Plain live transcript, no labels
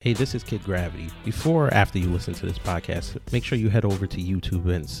Hey, this is Kid Gravity. Before or after you listen to this podcast, make sure you head over to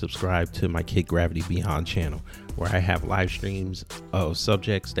YouTube and subscribe to my Kid Gravity Beyond channel, where I have live streams of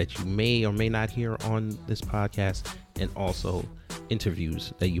subjects that you may or may not hear on this podcast, and also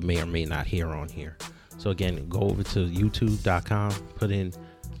interviews that you may or may not hear on here. So again, go over to youtube.com, put in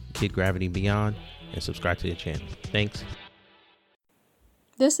Kid Gravity Beyond, and subscribe to the channel. Thanks.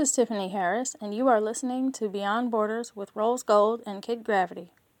 This is Tiffany Harris, and you are listening to Beyond Borders with Rose Gold and Kid Gravity.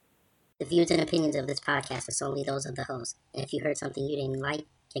 The views and opinions of this podcast are solely those of the host, and if you heard something you didn't like,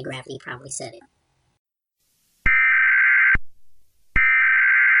 Kid Gravity probably said it.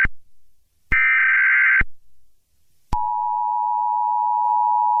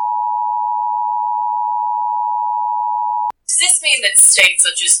 Does this mean that states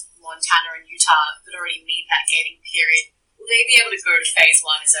such as Montana and Utah that already meet that gating period, will they be able to go to phase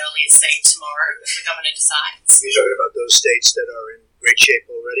one as early as, say, tomorrow if the governor decides? You're talking about those states that are in great shape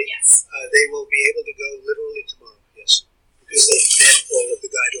already? Yes. They will be able to go literally tomorrow, yes. Because they've met all of the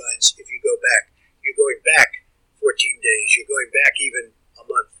guidelines. If you go back, you're going back 14 days. You're going back even a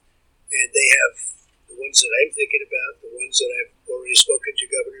month. And they have, the ones that I'm thinking about, the ones that I've already spoken to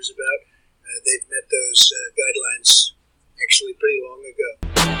governors about, they've met those guidelines actually pretty long ago.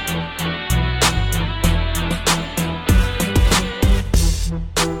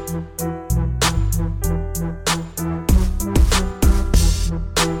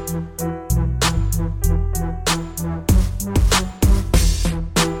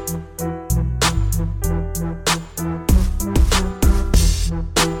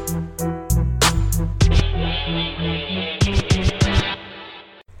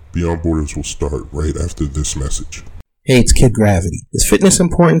 Beyond Borders will start right after this message. Hey, it's Kid Gravity. Is fitness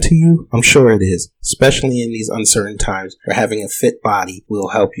important to you? I'm sure it is, especially in these uncertain times where having a fit body will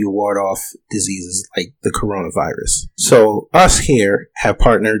help you ward off diseases like the coronavirus. So us here have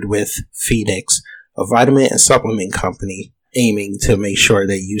partnered with Phoenix, a vitamin and supplement company aiming to make sure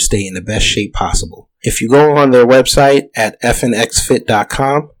that you stay in the best shape possible. If you go on their website at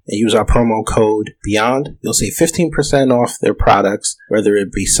fnxfit.com and use our promo code BEYOND, you'll save 15% off their products, whether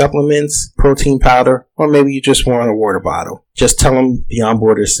it be supplements, protein powder, or maybe you just want a water bottle. Just tell them Beyond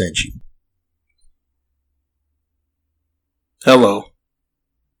Borders sent you. Hello,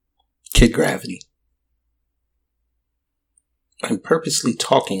 Kid Gravity. I'm purposely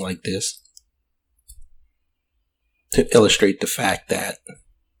talking like this to illustrate the fact that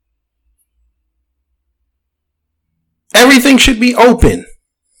everything should be open.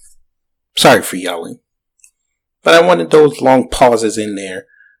 Sorry for yelling, but I wanted those long pauses in there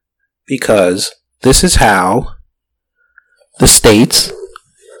because this is how the states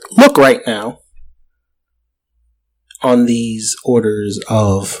look right now on these orders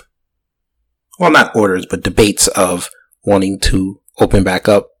of, well, not orders, but debates of wanting to open back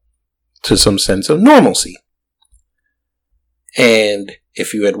up to some sense of normalcy. And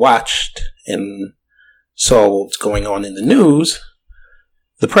if you had watched and saw what's going on in the news,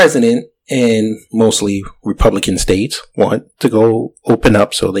 the president and mostly Republican states want to go open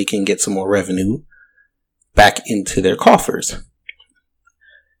up so they can get some more revenue back into their coffers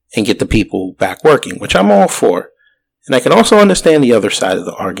and get the people back working, which I'm all for. And I can also understand the other side of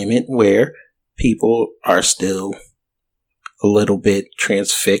the argument where people are still a little bit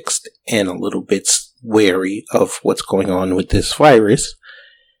transfixed and a little bit wary of what's going on with this virus,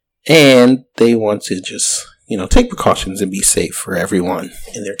 and they want to just, take precautions and be safe for everyone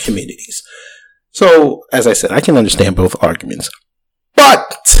in their communities. So, as I said, I can understand both arguments,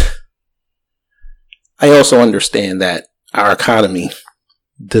 but I also understand that our economy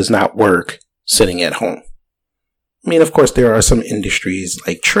does not work sitting at home. I mean, of course, there are some industries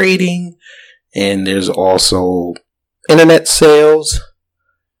like trading, and there's also internet sales,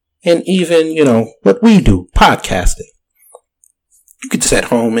 and even, what we do, podcasting. You could sit at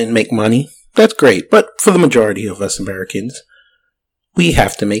home and make money. That's great. But for the majority of us Americans, we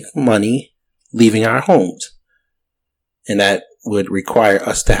have to make money leaving our homes. And that would require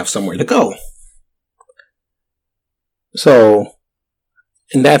us to have somewhere to go. So,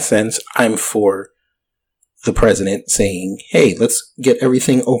 in that sense, I'm for the president saying, hey, let's get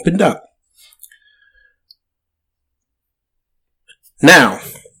everything opened up. Now,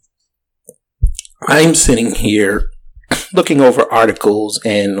 I'm sitting here looking over articles,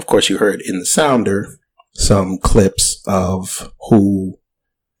 and of course you heard in the sounder some clips of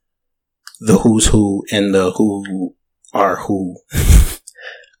the who's who and the who are who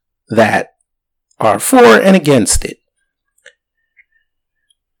that are for and against it.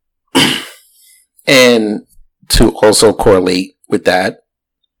 And to also correlate with that,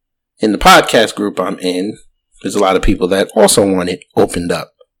 in the podcast group I'm in, there's a lot of people that also want it opened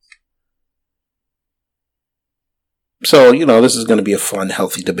up. So, this is going to be a fun,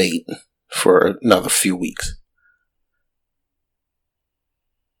 healthy debate for another few weeks.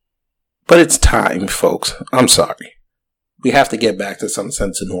 But it's time, folks. I'm sorry. We have to get back to some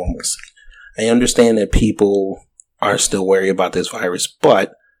sense of normalcy. I understand that people are still worried about this virus,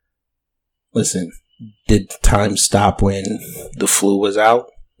 but listen, did time stop when the flu was out?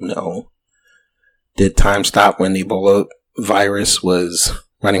 No. Did time stop when the Ebola virus was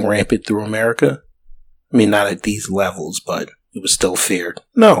running rampant through America? I mean, not at these levels, but it was still feared.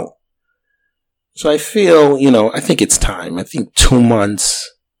 No. So I feel, I think it's time. I think 2 months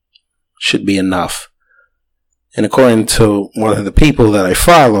should be enough. And according to one of the people that I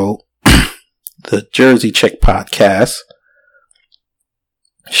follow, the Jersey Chick podcast,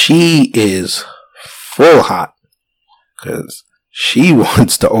 she is full hot because she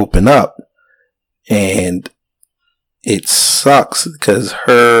wants to open up. And it sucks because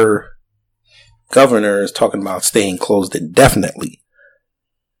her governor is talking about staying closed indefinitely.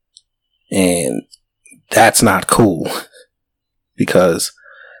 And that's not cool because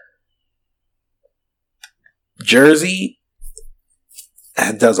Jersey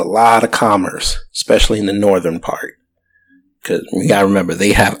does a lot of commerce, especially in the northern part. Because you gotta remember,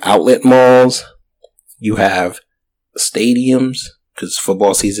 they have outlet malls, you have stadiums, because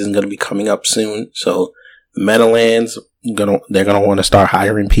football season is going to be coming up soon. So the Meadowlands, they're going to want to start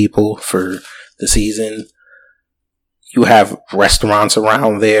hiring people for the season. You have restaurants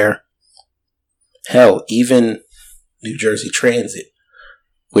around there. Hell, even New Jersey Transit,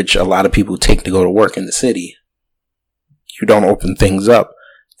 which a lot of people take to go to work in the city. You don't open things up,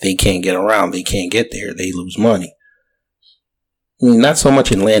 they can't get around. They can't get there. They lose money. I mean, not so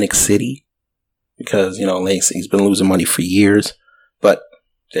much Atlantic City, because, Atlantic City's been losing money for years, but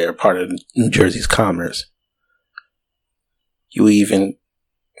they're part of New Jersey's commerce. You even,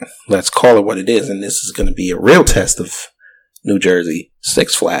 let's call it what it is, and this is going to be a real test of New Jersey,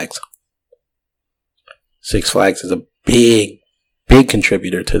 Six Flags. Six Flags is a big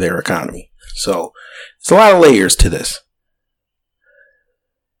contributor to their economy. So, it's a lot of layers to this.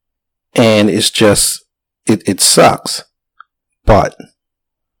 And it's just, it sucks. But,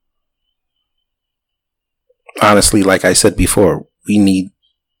 honestly, like I said before, we need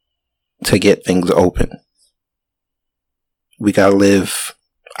to get things open. We gotta live,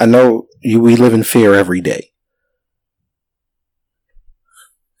 we live in fear every day.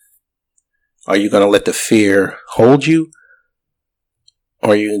 Are you gonna let the fear hold you?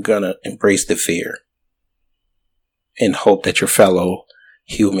 Or are you gonna embrace the fear and hope that your fellow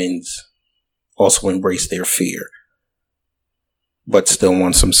humans also embrace their fear, but still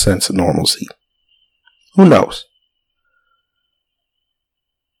want some sense of normalcy? Who knows?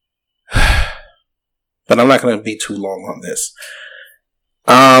 But I'm not going to be too long on this.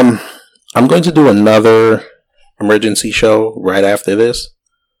 I'm going to do another emergency show right after this,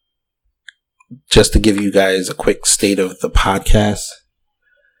 just to give you guys a quick state of the podcast,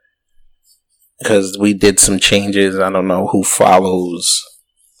 because we did some changes. I don't know who follows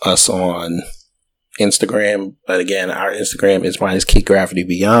us on Instagram, but again, our Instagram is mine is Kid Gravity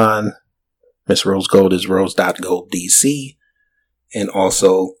Beyond. Miss Rose Gold is Rose.GoldDC, and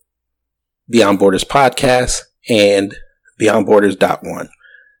also Beyond Borders Podcast and Beyond Borders.one,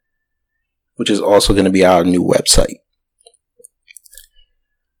 which is also going to be our new website.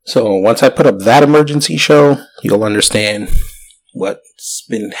 So once I put up that emergency show, you'll understand what's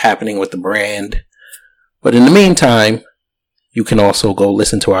been happening with the brand. But in the meantime, you can also go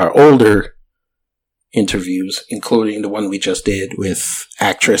listen to our older interviews, including the one we just did with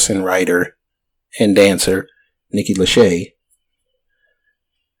actress and writer and dancer Nikki Lachey.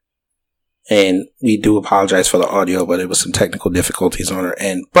 And we do apologize for the audio, but it was some technical difficulties on her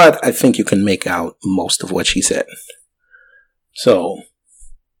end. But I think you can make out most of what she said. So,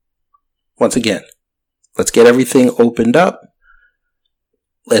 once again, let's get everything opened up.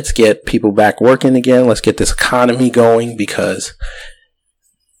 Let's get people back working again. Let's get this economy going, because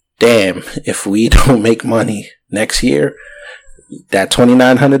damn, if we don't make money next year, that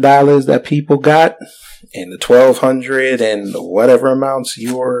 $2,900 that people got and the $1,200 and whatever amounts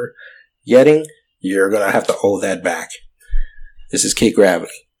you're getting, you're going to have to owe that back. This is Kid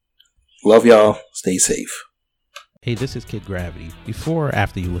Gravity. Love y'all. Stay safe. Hey, this is Kid Gravity. Before or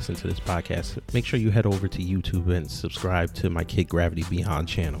after you listen to this podcast, make sure you head over to YouTube and subscribe to my Kid Gravity Beyond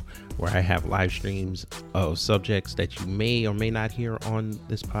channel, where I have live streams of subjects that you may or may not hear on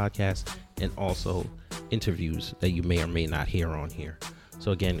this podcast, and also interviews that you may or may not hear on here.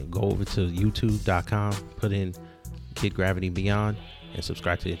 So again, go over to youtube.com, put in Kid Gravity Beyond, and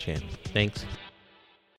subscribe to the channel. Thanks.